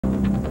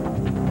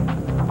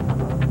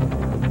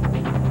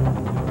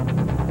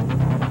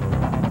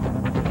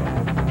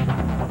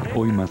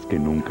Hoy más que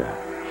nunca,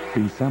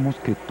 pensamos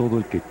que todo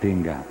el que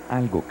tenga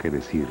algo que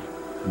decir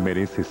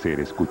merece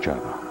ser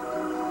escuchado.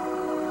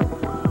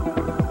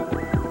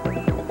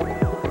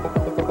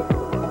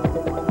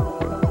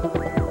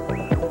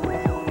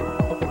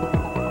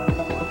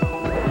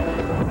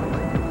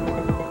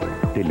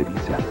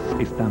 Televisa,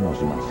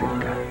 estamos más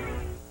cerca.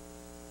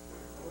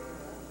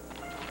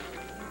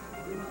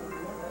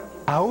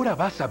 Ahora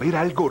vas a ver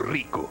algo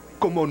rico,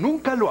 como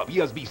nunca lo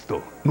habías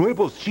visto.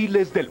 Nuevos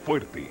chiles del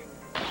Fuerte.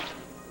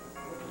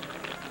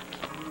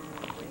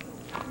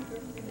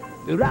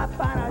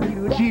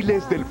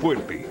 Chiles del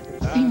Fuerte,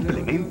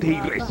 simplemente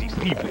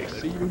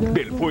irresistibles.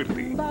 Del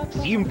Fuerte,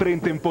 siempre en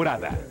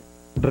temporada.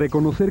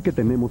 Reconocer que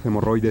tenemos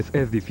hemorroides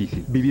es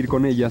difícil, vivir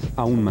con ellas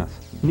aún más.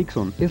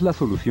 Nixon es la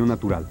solución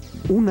natural,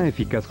 una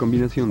eficaz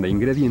combinación de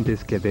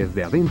ingredientes que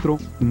desde adentro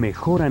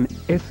mejoran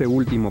ese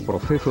último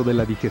proceso de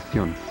la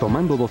digestión.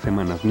 Tomando 2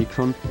 semanas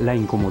Nixon, la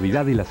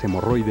incomodidad y las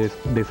hemorroides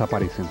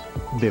desaparecen.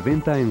 De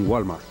venta en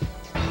Walmart.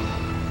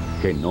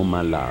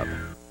 Genoma Lab.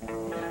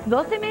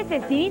 12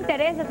 meses sin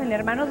intereses en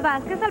Hermanos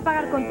Vázquez al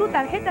pagar con tu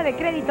tarjeta de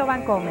crédito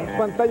Bancomer.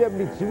 Pantalla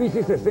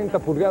Mitsubishi 60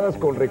 pulgadas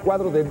con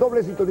recuadro de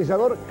doble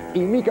sintonizador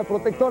y mica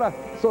protectora.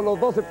 Solo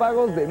 12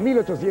 pagos de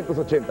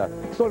 1,880.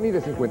 Sony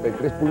de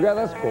 53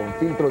 pulgadas con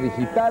filtro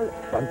digital,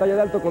 pantalla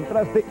de alto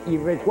contraste y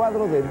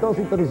recuadro de 2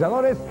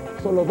 sintonizadores.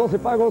 Solo 12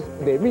 pagos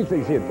de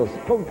 1,600.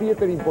 Home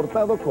theater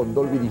importado con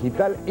Dolby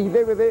Digital y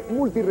DVD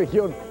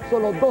multiregión.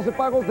 Solo 12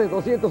 pagos de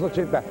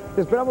 280.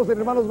 Te esperamos en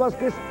Hermanos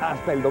Vázquez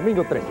hasta el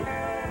domingo 13.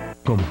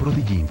 Con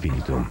Prodigy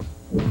Infinitum,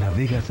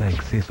 navegas a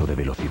exceso de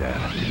velocidad.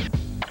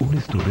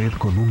 Unes tu red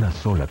con una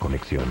sola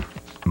conexión.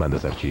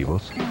 Mandas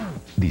archivos,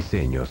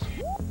 diseños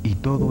y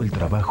todo el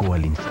trabajo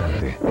al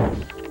instante.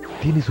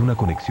 Tienes una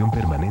conexión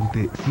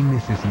permanente sin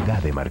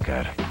necesidad de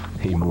marcar.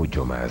 Y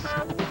mucho más.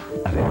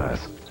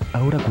 Además,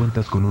 ahora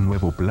cuentas con un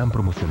nuevo plan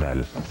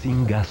promocional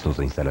sin gastos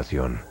de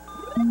instalación.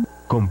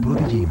 Con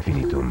Prodigy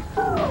Infinitum,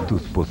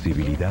 tus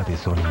posibilidades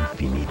son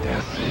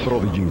infinitas.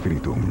 Prodigy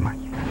Infinitum,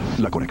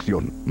 la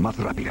conexión más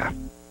rápida.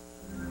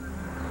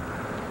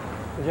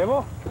 ¿Te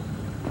llevo?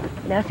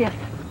 Gracias.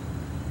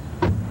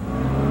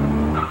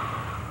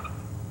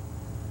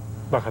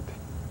 Bájate.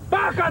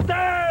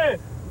 ¡Bájate!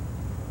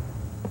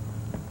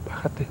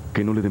 Bájate.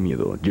 Que no le dé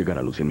miedo llegar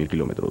a los 100.000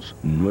 kilómetros.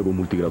 Nuevo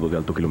multigrado de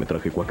alto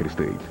kilometraje Quaker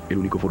State. El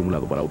único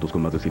formulado para autos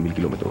con más de 100.000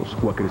 kilómetros.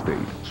 Quaker State,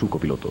 su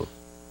copiloto.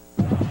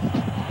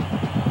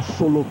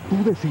 Solo tú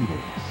decides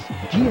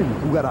quién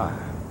jugará.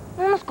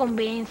 No nos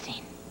convencen.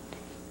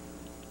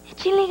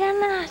 ¡Échenle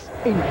ganas!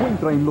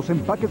 Encuentra en los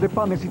empaques de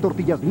panes y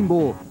tortillas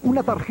Bimbo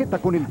una tarjeta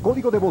con el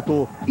código de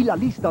voto y la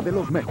lista de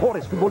los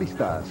mejores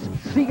futbolistas.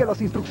 Sigue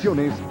las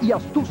instrucciones y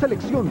haz tu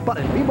selección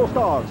para el Bimbo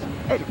Stars,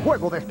 el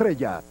juego de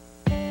estrella.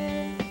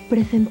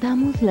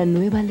 Presentamos la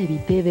nueva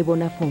Levité de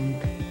Bonafont.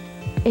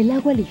 El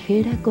agua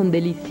ligera con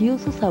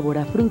delicioso sabor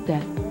a fruta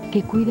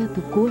que cuida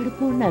tu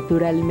cuerpo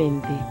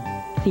naturalmente,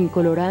 sin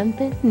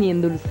colorantes ni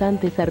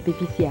endulzantes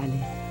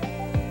artificiales.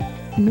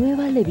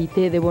 Nueva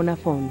Levité de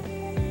Bonafont.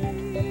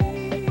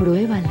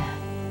 Pruébala.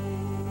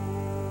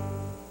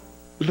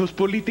 Los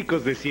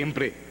políticos de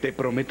siempre te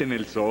prometen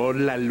el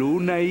sol, la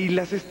luna y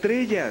las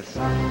estrellas.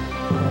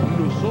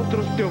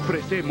 Nosotros te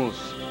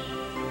ofrecemos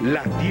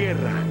la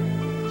tierra.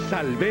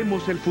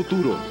 Salvemos el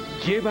futuro.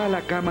 Lleva a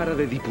la Cámara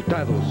de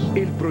Diputados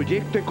el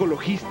proyecto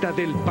ecologista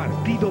del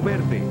Partido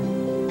Verde,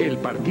 el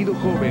partido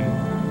joven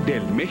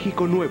del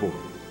México Nuevo.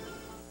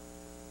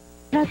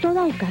 Para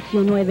toda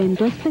ocasión o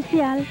evento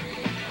especial,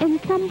 en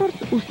Sanborns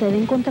usted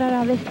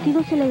encontrará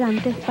vestidos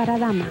elegantes para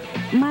dama,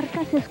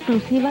 marcas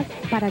exclusivas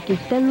para que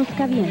usted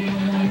luzca bien.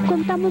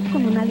 Contamos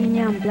con una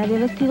línea amplia de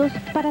vestidos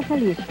para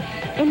salir.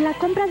 En la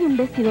compra de un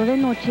vestido de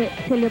noche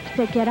se le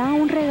obsequiará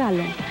un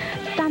regalo.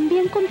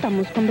 También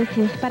contamos con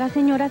vestidos para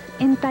señoras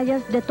en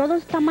tallas de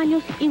todos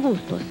tamaños y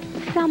gustos.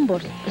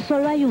 Sanborns,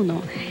 solo hay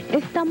uno.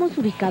 Estamos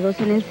ubicados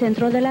en el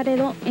centro de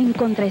Laredo, en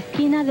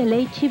contraesquina del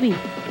H-E-B.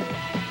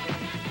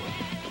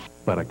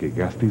 Para que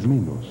gastes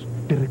menos,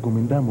 te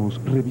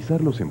recomendamos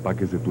revisar los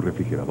empaques de tu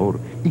refrigerador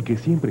y que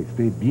siempre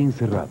esté bien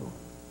cerrado.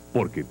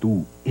 Porque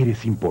tú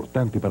eres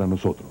importante para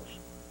nosotros.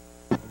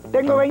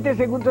 Tengo 20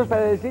 segundos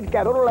para decir que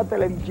adoro la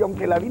televisión,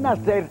 que la vi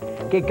nacer,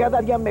 que cada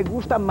día me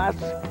gusta más,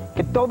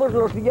 que todos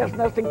los días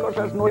nacen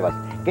cosas nuevas,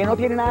 que no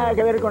tiene nada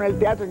que ver con el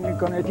teatro ni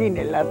con el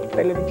cine. La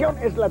televisión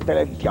es la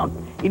televisión.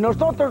 Y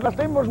nosotros la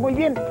hacemos muy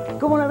bien.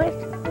 ¿Cómo la ves?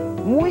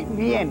 Muy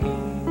bien.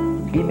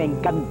 Y me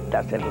encanta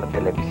hacer la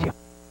televisión.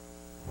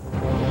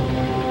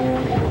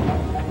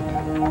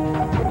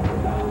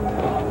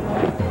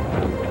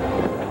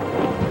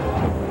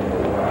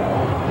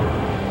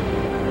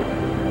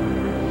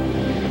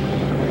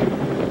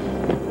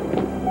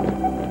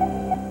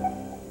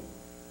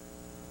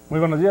 Muy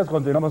buenos días,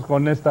 continuamos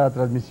con esta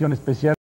transmisión especial.